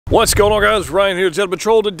What's going on, guys? Ryan here, Jedha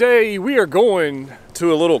Patrol. Today we are going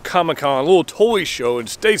to a little Comic-Con, a little toy show in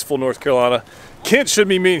Statesville, North Carolina. Kent should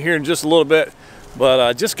be meeting here in just a little bit, but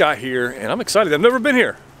I just got here and I'm excited. I've never been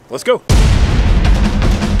here. Let's go.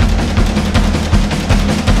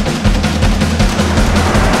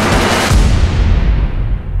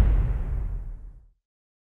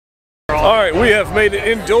 All right, we have made it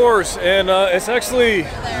indoors, and it's actually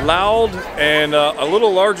loud and a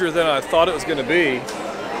little larger than I thought it was going to be.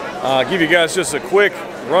 I'll give you guys just a quick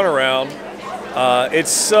run around. I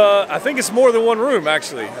think it's more than one room,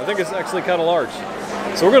 actually. I think it's actually kind of large.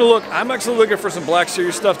 So we're gonna look, I'm actually looking for some Black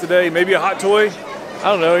Series stuff today, maybe a hot toy. I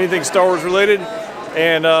don't know, anything Star Wars related,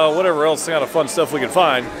 and whatever else kind of fun stuff we can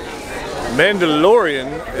find.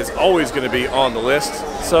 Mandalorian is always gonna be on the list.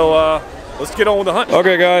 So let's get on with the hunt.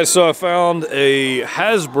 Okay guys, so I found a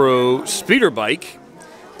Hasbro speeder bike.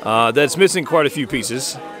 That's missing quite a few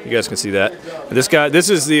pieces. You guys can see that. And this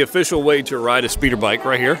is the official way to ride a speeder bike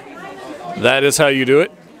right here. That is how you do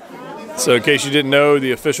it. So in case you didn't know,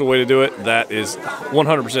 the official way to do it, that is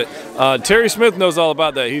 100%. Terry Smith knows all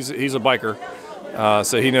about that. He's a biker,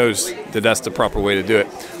 so he knows that that's the proper way to do it.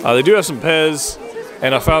 They do have some Pez,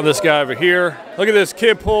 and I found this guy over here. Look at this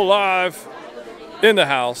kid pull live in the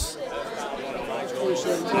house. I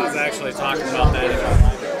was actually talking about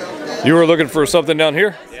that. You were looking for something down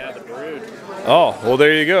here? Yeah, the brood. Oh, well,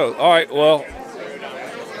 there you go. All right, well,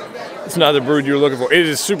 it's not the brood you were looking for. It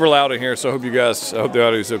is super loud in here, so I hope the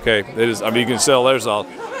audio is okay. It is. I mean, you can tell there's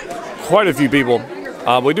quite a few people.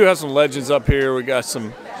 We do have some legends up here. We got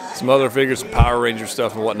some other figures, some Power Ranger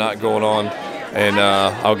stuff and whatnot going on, and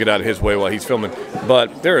I'll get out of his way while he's filming.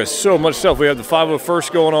 But there is so much stuff. We have the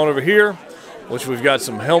 501st going on over here, which we've got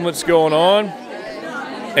some helmets going on.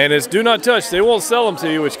 And it's do not touch. They won't sell them to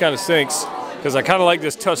you, which kind of stinks, because I kind of like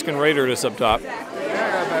this Tusken Raider that's up top.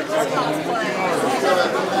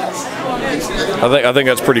 I think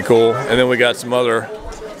that's pretty cool. And then we got some other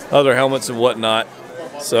helmets and whatnot.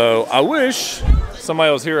 So I wish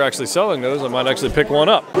somebody was here actually selling those. I might actually pick one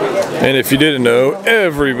up. And if you didn't know,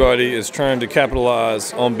 everybody is trying to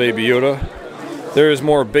capitalize on Baby Yoda. There is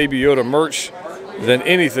more Baby Yoda merch than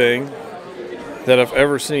anything that I've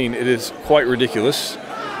ever seen. It is quite ridiculous.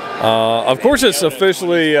 Of course, it's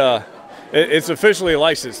officially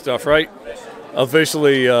licensed stuff, right?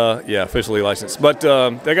 Officially, yeah, officially licensed. But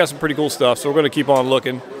they got some pretty cool stuff, so we're going to keep on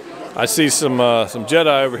looking. I see some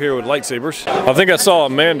Jedi over here with lightsabers. I think I saw a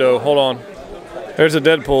Mando. Hold on. There's a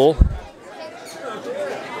Deadpool.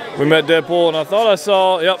 We met Deadpool, and I thought I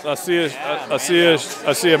saw. Yep, I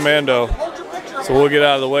see a Mando. So we'll get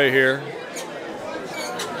out of the way here.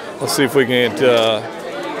 Let's see if we can get.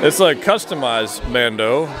 It's like customized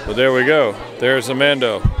Mando, but there we go. There's a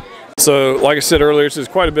Mando. So, like I said earlier, this is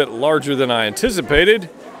quite a bit larger than I anticipated.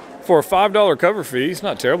 For a $5 cover fee, it's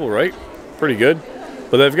not terrible, right? Pretty good.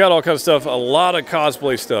 But they've got all kinds of stuff, a lot of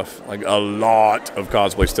cosplay stuff, like a lot of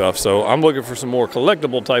cosplay stuff. So I'm looking for some more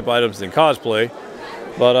collectible type items than cosplay,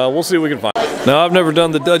 but we'll see what we can find. Now, I've never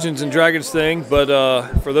done the Dungeons and Dragons thing, but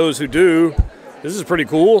for those who do, this is pretty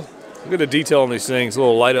cool. Look at the detail on these things, a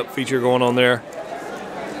little light up feature going on there.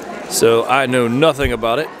 So I know nothing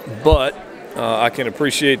about it, but I can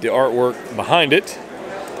appreciate the artwork behind it.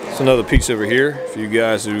 It's another piece over here for you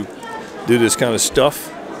guys who do this kind of stuff.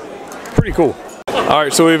 Pretty cool. All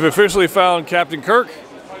right, so we've officially found Captain Kirk.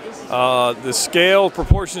 The scale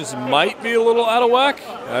proportions might be a little out of whack.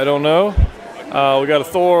 I don't know. We got a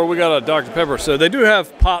Thor, we got a Dr. Pepper. So they do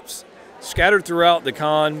have pops scattered throughout the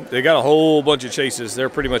con. They got a whole bunch of chases. They're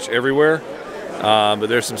pretty much everywhere. But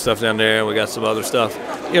there's some stuff down there. We got some other stuff.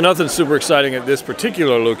 Nothing super exciting at this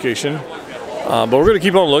particular location. But we're going to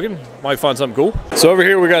keep on looking. Might find something cool. So over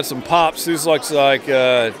here we got some pops. These looks like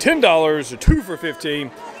 $10 or 2 for $15.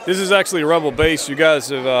 This is actually a Rebel base. You guys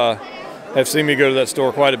have seen me go to that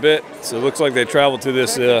store quite a bit. So it looks like they traveled to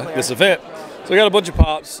this event. So we got a bunch of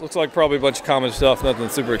pops. Looks like probably a bunch of common stuff. Nothing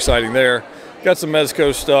super exciting there. Got some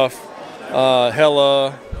Mezco stuff.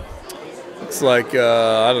 Hella. It's like,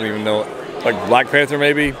 I don't even know. Like Black Panther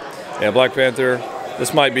maybe. Yeah, Black Panther.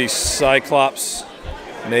 This might be Cyclops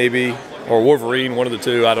maybe. Or Wolverine, one of the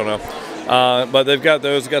two, I don't know. But they've got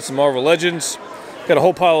those. Got some Marvel Legends. Got a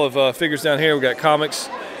whole pile of figures down here. We got comics.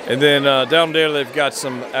 And then down there they've got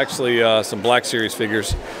some Black Series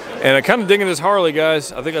figures. And I'm kind of digging this Harley,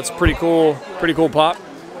 guys. I think that's pretty cool pop.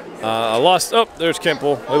 I lost, oh, there's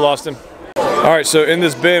Kemple. We lost him. All right, so in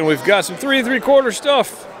this bin we've got some 3 3/4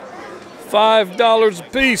 stuff. $5 a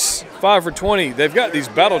piece, 5 for 20. They've got these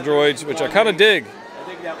battle droids, which I kind of dig.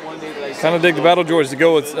 Kind of dig the battle droids to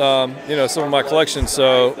go with, some of my collection.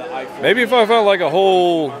 So maybe if I found like a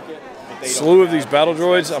whole slew of these battle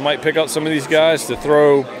droids. I might pick out some of these guys to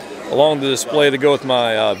throw along the display to go with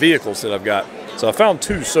my vehicles that I've got. So I found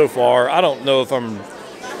 2 so far. I don't know.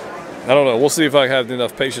 We'll see if I have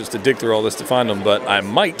enough patience to dig through all this to find them, but I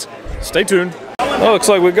might. Stay tuned. Well, looks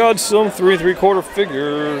like we got some 3 3/4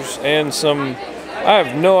 figures and some. I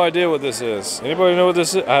have no idea what this is. Anybody know what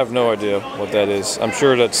this is? I have no idea what that is. I'm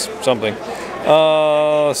sure that's something.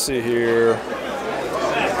 Let's see here.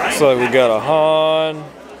 Looks like we got a Han.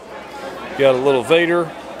 Got a little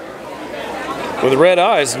Vader with red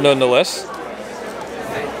eyes, nonetheless.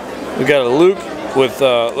 We got a Luke with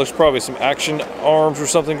looks probably some action arms or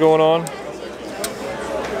something going on.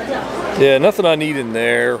 Yeah, nothing I need in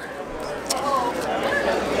there.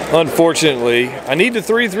 Unfortunately, I need the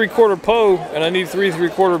 3 3/4 Poe and I need 3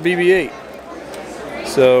 3/4 BB-8.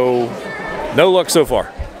 So, no luck so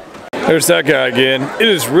far. There's that guy again. It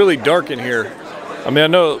is really dark in here. I mean, I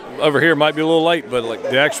know over here might be a little light, but like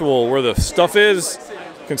the actual where the stuff is,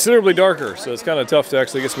 considerably darker. So it's kind of tough to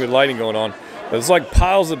actually get some good lighting going on. But it's like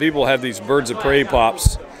piles of people have these Birds of Prey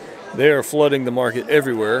pops. They are flooding the market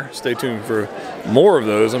everywhere. Stay tuned for more of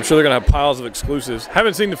those. I'm sure they're gonna have piles of exclusives.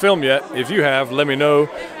 Haven't seen the film yet. If you have, let me know.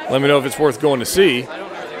 Let me know if it's worth going to see.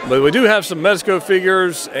 But we do have some Mezco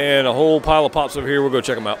figures and a whole pile of pops over here. We'll go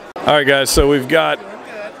check them out. All right, guys. So we've got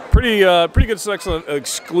pretty good selection of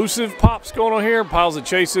exclusive pops going on here. Piles of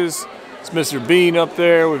chases. It's Mr. Bean up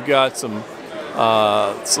there. We've got some.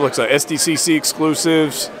 It looks like SDCC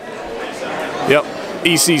exclusives. Yep,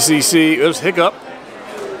 ECCC. There's Hiccup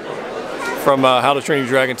from How to Train Your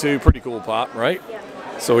Dragon 2. Pretty cool pop, right?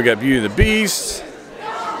 So we got Beauty and the Beast.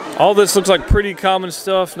 All this looks like pretty common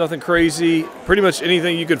stuff, nothing crazy. Pretty much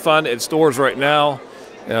anything you could find at stores right now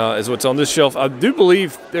is what's on this shelf. I do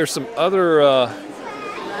believe there's some other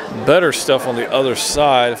better stuff on the other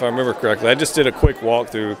side, if I remember correctly. I just did a quick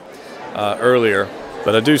walkthrough earlier,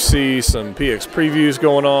 but I do see some PX previews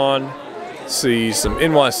going on. See some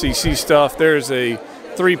NYCC stuff. There's a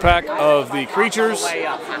 3-pack of the creatures,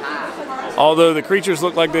 although the creatures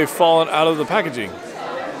look like they've fallen out of the packaging.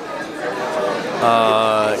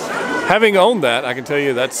 Having owned that, I can tell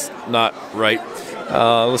you that's not right.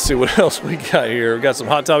 Let's see what else we got here. We got some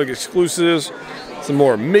Hot Topic exclusives, some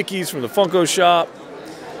more Mickeys from the Funko shop.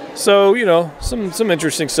 So, you know, some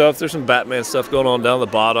interesting stuff. There's some Batman stuff going on down the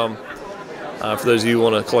bottom for those of you who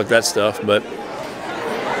want to collect that stuff. But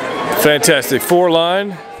fantastic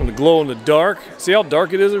 4-line from the glow in the dark. See how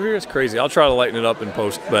dark it is over here? It's crazy. I'll try to lighten it up in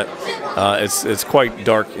post, but it's quite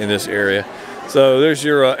dark in this area. So there's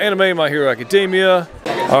your anime My Hero Academia.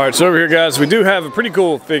 All right, so over here, guys, we do have a pretty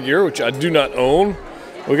cool figure, which I do not own.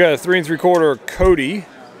 We got a 3 3/4 Cody.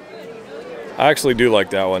 I actually do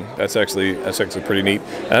like that one. That's actually pretty neat.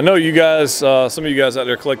 And I know you guys, some of you guys out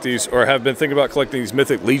there collect these or have been thinking about collecting these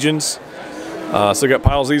Mythic Legions. So we got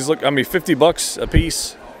piles of these. Look, I mean, 50 bucks a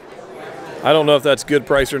piece. I don't know if that's good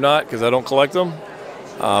price or not because I don't collect them.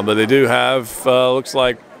 But they do have, looks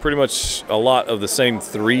like pretty much a lot of the same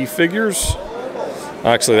 3 figures.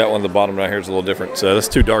 Actually, that one at the bottom right here is a little different. So that's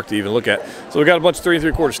too dark to even look at. So we got a bunch of 3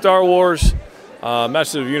 3/4 Star Wars,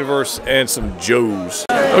 Masters of the Universe, and some Joes.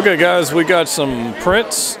 Okay, guys, we got some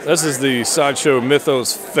prints. This is the Sideshow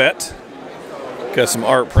Mythos Fett. Got some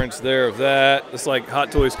art prints there of that. It's like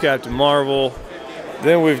Hot Toys Captain Marvel.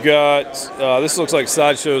 Then we've got, this looks like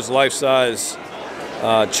Sideshow's life-size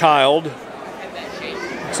child.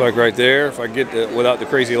 Looks like right there, if I get the, without the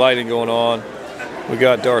crazy lighting going on. We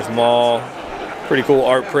got Darth Maul. Pretty cool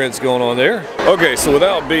art prints going on there. Okay, so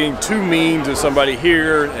without being too mean to somebody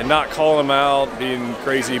here and not calling them out, being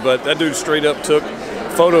crazy, but that dude straight up took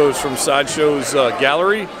photos from Sideshow's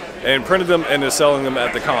gallery and printed them and is selling them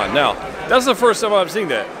at the con. Now, that's the first time I've seen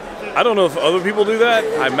that. I don't know if other people do that.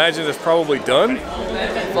 I imagine it's probably done,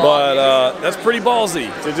 but that's pretty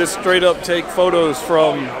ballsy to just straight up take photos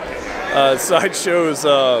from Sideshow's,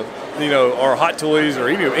 you know, or Hot Toys or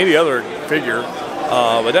even any other figure.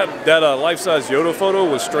 But that life-size Yoda photo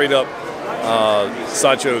was straight up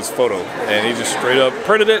Sideshow's photo, and he just straight up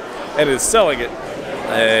printed it and is selling it,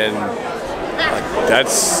 and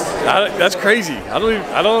that's crazy. I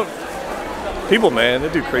don't. People, man, they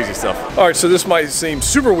do crazy stuff. All right, so this might seem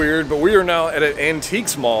super weird, but we are now at an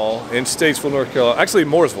Antiques Mall in Statesville, North Carolina. Actually,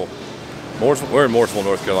 Mooresville. We're in Mooresville,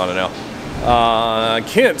 North Carolina now.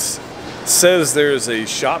 Kent says there's a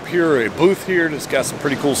shop here, or a booth here that's got some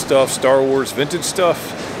pretty cool stuff, Star Wars vintage stuff,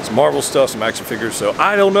 some Marvel stuff, some action figures. So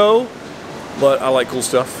I don't know, but I like cool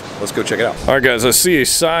stuff. Let's go check it out. All right, guys, I see a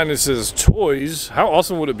sign that says toys. How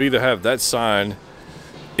awesome would it be to have that sign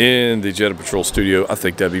in the Jedha Patrol studio? I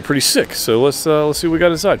think that'd be pretty sick. So let's see what we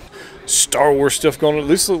got inside. Star Wars stuff going on.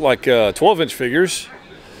 These look like 12-inch figures.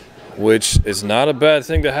 which is not a bad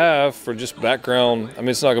thing to have for just background. I mean,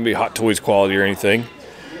 it's not going to be Hot Toys quality or anything,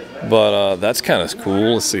 but that's kind of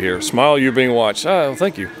cool. Let's see here. Smile, you're being watched. Oh,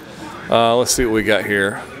 thank you. Let's see what we got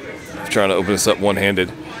here. I'm trying to open this up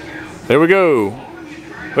one-handed. There we go.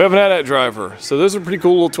 We haven't had that driver. So those are pretty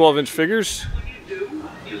cool little 12-inch figures.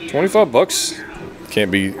 25 bucks. Can't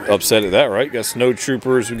be upset at that, right? Got Snow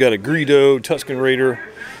Troopers. We got a Greedo, Tusken Raider.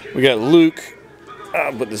 We got Luke.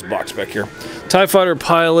 I'll put this box back here. TIE Fighter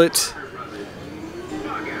Pilot.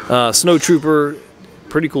 Snow Trooper.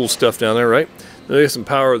 Pretty cool stuff down there, right? There's some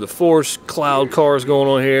Power of the Force. Cloud cars going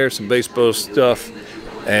on here. Some baseball stuff.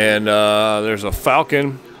 And there's a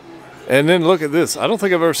Falcon. And then look at this. I don't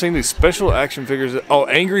think I've ever seen these special action figures. Oh,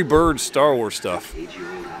 Angry Birds Star Wars stuff.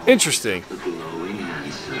 Interesting.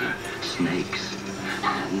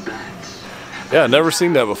 Yeah, never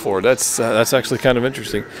seen that before. That's actually kind of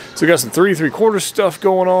interesting. So we got some 3 3/4 stuff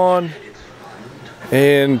going on.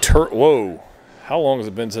 And whoa, how long has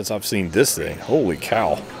it been since I've seen this thing? Holy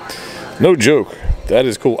cow! No joke. That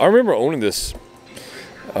is cool. I remember owning this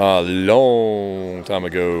a long time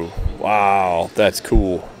ago. Wow, that's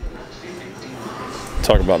cool.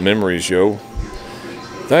 Talk about memories, yo.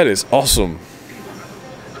 That is awesome.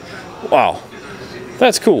 Wow,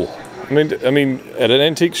 that's cool. I mean, at an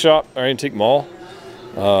antique shop or antique mall,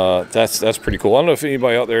 that's pretty cool. I don't know if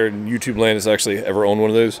anybody out there in YouTube land has actually ever owned one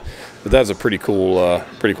of those, but that's a pretty cool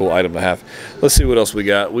item to have. Let's see what else we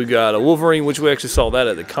got. We got a Wolverine, which we actually saw that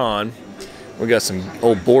at the con. We got some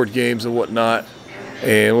old board games and whatnot, and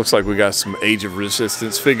it looks like we got some Age of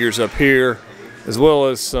Resistance figures up here, as well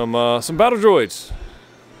as some battle droids.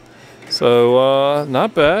 So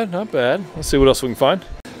not bad, not bad. Let's see what else we can find.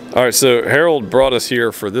 All right, so Harold brought us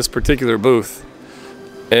here for this particular booth,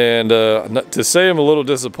 and to say I'm a little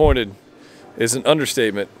disappointed is an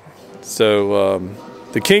understatement. So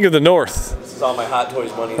the King of the North. This is all my Hot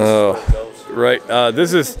Toys money. Right.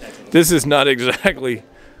 This is not exactly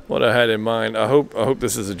what I had in mind. I hope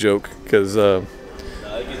this is a joke, because. No,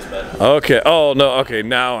 it gets better. Okay. Oh no. Okay.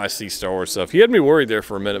 Now I see Star Wars stuff. He had me worried there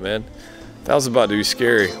for a minute, man. That was about to be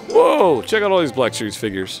scary. Whoa! Check out all these Black Series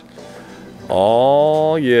figures.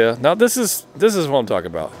 Oh yeah. Now this is what I'm talking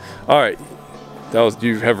about. All right.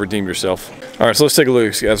 You have redeemed yourself. All right. So let's take a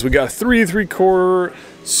look, guys. We got 3 3/4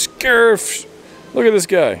 Scarif. Look at this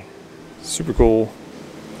guy. Super cool.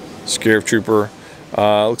 Scarif Trooper.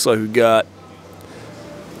 Looks like we got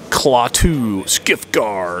Klaatu Skiff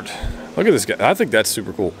Guard. Look at this guy. I think that's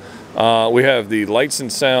super cool. We have the Lights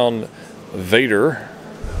and Sound Vader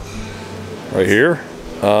right here.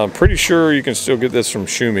 I'm pretty sure you can still get this from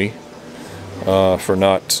Shumi for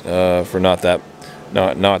not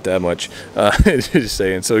that much. Just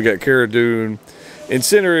saying. So we got Cara Dune,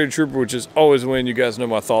 Incinerator Trooper, which is always a win. You guys know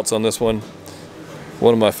my thoughts on this one.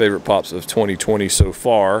 One of my favorite pops of 2020 so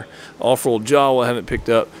far. Off-roll Jawa I haven't picked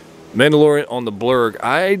up. Mandalorian on the Blurg.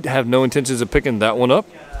 I have no intentions of picking that one up.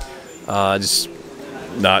 Just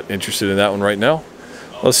not interested in that one right now.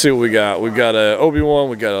 Let's see what we got. We've got a Obi-Wan,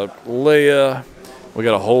 we got a Leia, we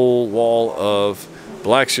got a whole wall of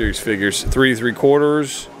Black Series figures, 3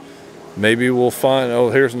 3/4. Maybe we'll find. Oh,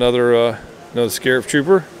 here's another Scarif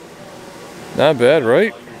Trooper. Not bad,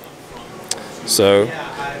 right? So,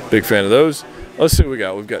 big fan of those. Let's see what we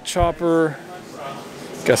got. We've got Chopper.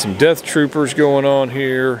 Got some Death Troopers going on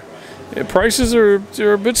here. Yeah, prices are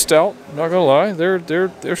a bit stout. Not gonna lie,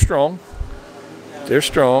 they're strong. They're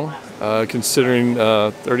strong. Considering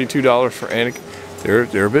 $32 for Anakin,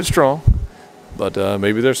 they're a bit strong. But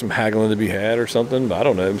maybe there's some haggling to be had or something. I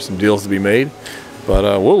don't know, some deals to be made.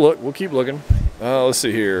 But we'll keep looking. Let's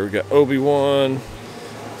see here. We got Obi-Wan,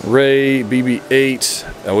 Rey,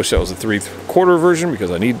 BB-8. I wish that was a 3 3/4 version,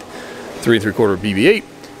 because I need 3 3/4 BB-8.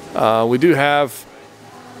 We do have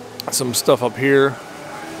some stuff up here.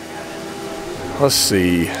 Let's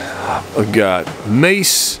see. I've got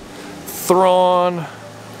Mace, Thrawn.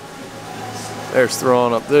 There's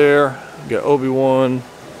Thrawn up there. We got Obi-Wan,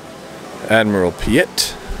 Admiral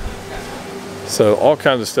Piet. So all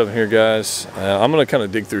kinds of stuff in here, guys. I'm gonna kind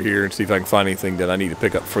of dig through here and see if I can find anything that I need to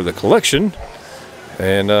pick up for the collection,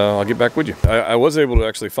 and I'll get back with you. I was able to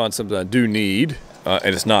actually find something I do need,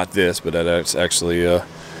 and it's not this, but it's actually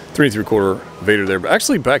 3 3/4 Vader there. But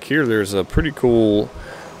actually back here, there's a pretty cool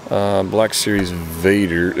Black Series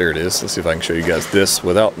Vader. There it is. Let's see if I can show you guys this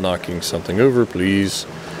without knocking something over, please.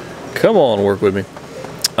 Come on, work with me.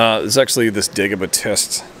 It's actually this Dagobah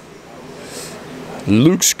test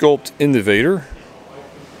Luke sculpt in the Vader,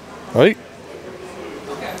 right?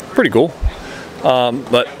 Pretty cool.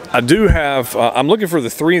 But I do have, I'm looking for the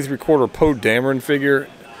 3 3/4 Poe Dameron figure.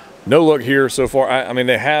 No luck here so far. I mean,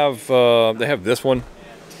 they have this one,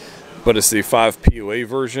 but it's the 5 POA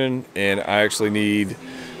version, and I actually need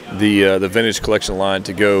the vintage collection line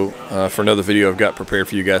to go for another video I've got prepared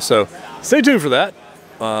for you guys. So stay tuned for that.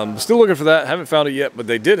 Still looking for that. Haven't found it yet, but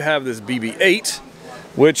they did have this BB-8,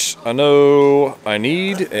 which I know I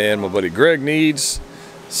need and my buddy Greg needs.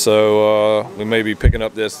 So we may be picking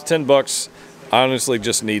up this. 10 bucks. I honestly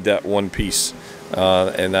just need that one piece,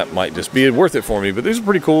 and that might just be worth it for me. But these are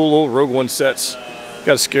pretty cool little Rogue One sets.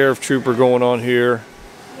 Got a Scarif Trooper going on here.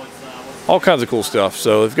 All kinds of cool stuff.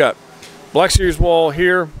 So they've got Black Series wall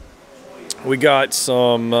here. We got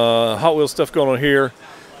some Hot Wheels stuff going on here.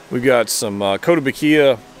 We've got some Kota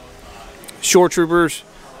Bakia Shore Troopers,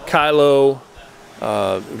 Kylo.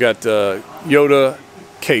 We've got Yoda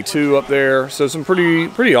K2 up there. So some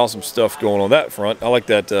pretty awesome stuff going on that front. I like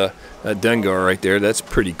that that Dengar right there. That's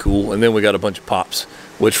pretty cool. And then we got a bunch of pops,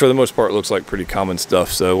 which for the most part looks like pretty common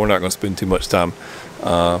stuff. So we're not going to spend too much time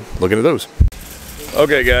looking at those.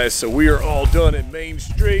 Okay guys, so we are all done at Main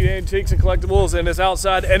Street Antiques and Collectibles, and it's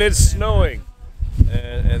outside and it's snowing,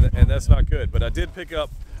 and that's not good. But I did pick up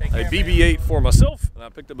a BB-8 for myself, and I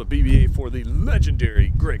picked up a BB-8 for the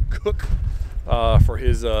legendary Greg Cook for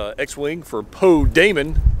his X-Wing for Poe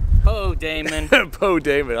Dameron. Poe Dameron. Poe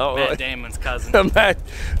Dameron. Matt Damon's cousin. Poe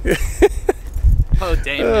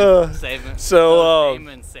Dameron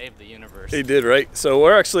Dameron saved the universe. He did, right? So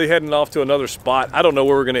we're actually heading off to another spot. I don't know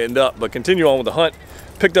where we're going to end up, but continue on with the hunt.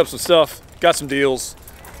 Picked up some stuff, got some deals.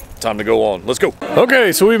 Time to go on. Let's go.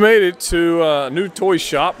 Okay, so we made it to a new toy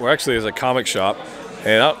shop. Well, actually, it's a comic shop.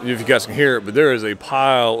 And I don't know if you guys can hear it, but there is a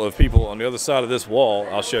pile of people on the other side of this wall.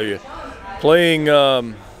 I'll show you. Playing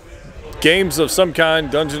games of some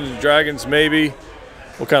kind, Dungeons and Dragons maybe.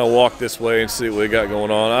 We'll kind of walk this way and see what we got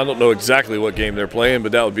going on. I don't know exactly what game they're playing,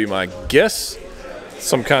 but that would be my guess.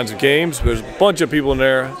 Some kinds of games. There's a bunch of people in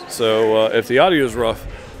there, so if the audio is rough,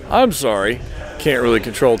 I'm sorry. Can't really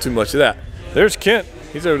control too much of that. There's Kent.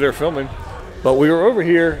 He's over there filming. But we were over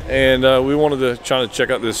here, and we wanted to try to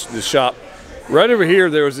check out this shop. Right over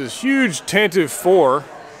here, there was this huge Tantive 4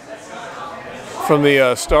 from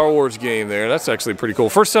the Star Wars game there. That's actually pretty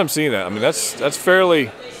cool. First time seeing that. I mean, that's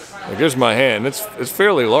fairly... Like, there's my hand. It's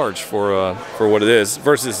fairly large for what it is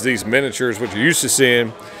versus these miniatures, which you're used to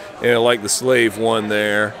seeing, like the Slave one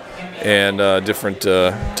there, and different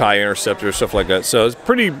TIE Interceptors, stuff like that. So it's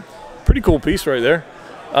pretty cool piece right there.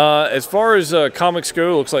 As far as comics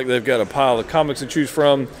go, looks like they've got a pile of comics to choose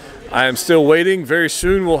from. I am still waiting. Very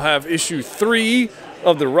soon we'll have issue 3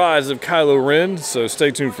 of The Rise of Kylo Ren, so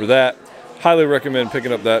stay tuned for that. Highly recommend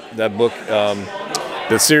picking up that book.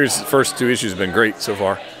 The series' first 2 issues have been great so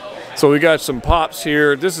far. So we got some pops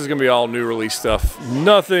here. This is going to be all new release stuff.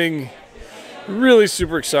 Nothing really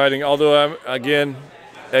super exciting, although I'm, again,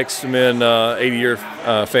 X-Men 80-year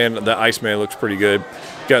fan. The Iceman looks pretty good.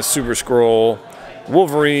 Got Super Skrull,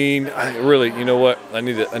 Wolverine. I really, you know what? I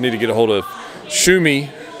need to get a hold of Shumi,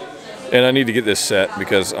 and I need to get this set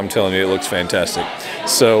because I'm telling you, it looks fantastic.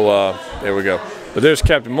 So there we go. But there's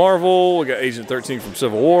Captain Marvel. We got Agent 13 from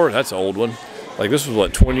Civil War. That's an old one. Like, this was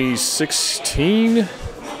what, 2016?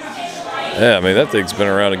 Yeah, I mean, that thing's been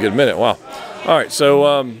around a good minute. Wow. All right,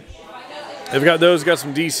 so they've got those. Got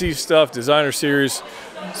some DC stuff, designer series,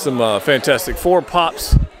 some Fantastic Four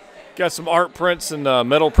pops. Got some art prints and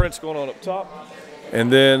metal prints going on up top. And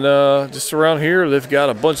then just around here, they've got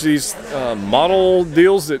a bunch of these model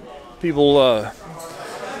deals that people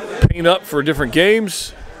paint up for different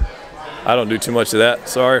games. I don't do too much of that.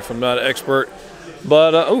 Sorry if I'm not an expert.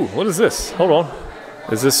 But, oh, what is this? Hold on.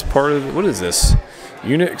 Is this part of, what is this?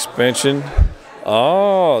 Unit expansion.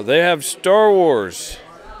 Oh, they have Star Wars.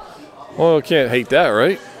 Well, can't hate that,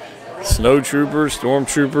 right? Snow Troopers, Storm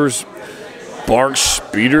Troopers, Bark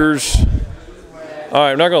Speeders. All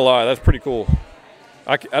right, I'm not gonna lie, that's pretty cool.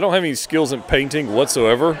 I don't have any skills in painting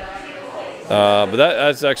whatsoever, but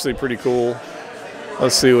that's actually pretty cool.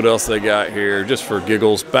 Let's see what else they got here, just for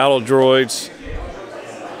giggles. Battle droids.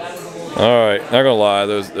 All right, not gonna lie,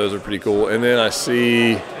 those are pretty cool. And then I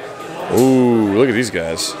see. Ooh, look at these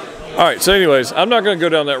guys. All right, so anyways, I'm not going to go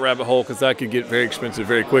down that rabbit hole because that could get very expensive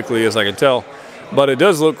very quickly, as I can tell. But it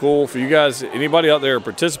does look cool for you guys. Anybody out there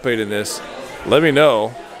participate in this, let me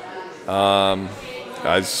know.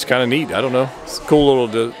 It's kind of neat. I don't know. It's cool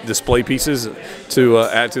little display pieces to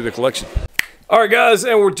add to the collection. All right, guys,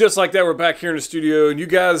 and we're just like that. We're back here in the studio, and you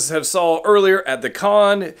guys have saw earlier at the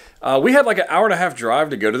con, we had like an hour-and-a-half drive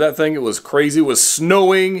to go to that thing. It was crazy. It was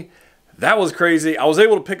snowing. That was crazy. I was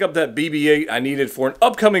able to pick up that BB-8 I needed for an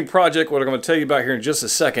upcoming project, what I'm going to tell you about here in just a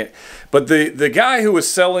second. But the guy who was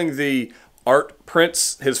selling the art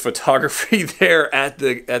prints, his photography there at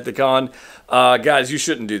the con, guys, you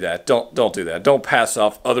shouldn't do that. Don't do that. Don't pass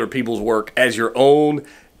off other people's work as your own.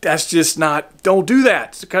 that's just not, don't do that.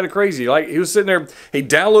 It's kind of crazy. Like, he was sitting there, he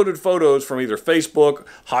downloaded photos from either Facebook,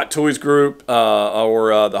 Hot Toys group,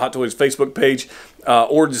 or the Hot Toys Facebook page,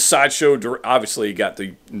 or the Sideshow. Obviously, he got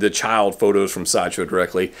the child photos from Sideshow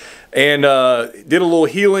directly, and did a little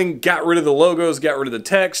healing, got rid of the logos, got rid of the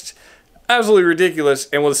text. Absolutely ridiculous,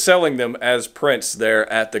 and was selling them as prints there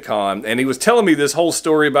at the con. And he was telling me this whole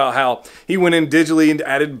story about how he went in digitally and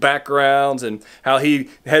added backgrounds, and how he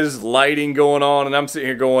had his lighting going on. And I'm sitting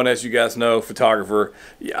here going, as you guys know, photographer,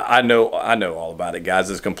 yeah, I know all about it, guys.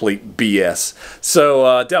 It's complete BS.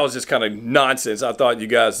 So that was just kind of nonsense. I thought you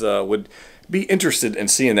guys would be interested in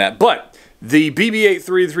seeing that. But the BB-8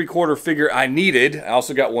 3 3/4 figure I needed, I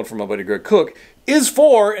also got one from my buddy Greg Cook, is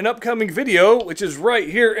for an upcoming video, which is right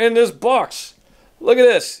here in this box. Look at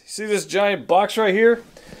this. See this giant box right here?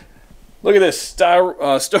 Look at this. Star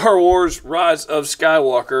Wars Rise of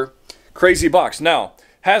Skywalker. Crazy box. Now,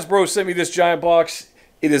 Hasbro sent me this giant box.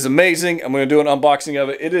 It is amazing. I'm going to do an unboxing of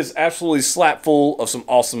it. It is absolutely slap full of some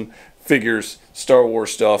awesome figures, Star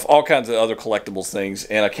Wars stuff, all kinds of other collectibles things,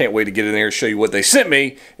 and I can't wait to get in there and show you what they sent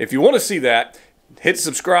me. If you want to see that, hit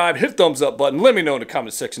subscribe, hit thumbs up button. Let me know in the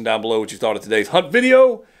comment section down below what you thought of today's hunt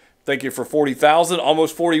video. Thank you for 40,000,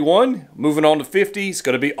 almost 41. Moving on to 50. It's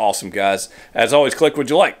going to be awesome, guys. As always, click what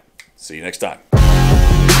you like. See you next time.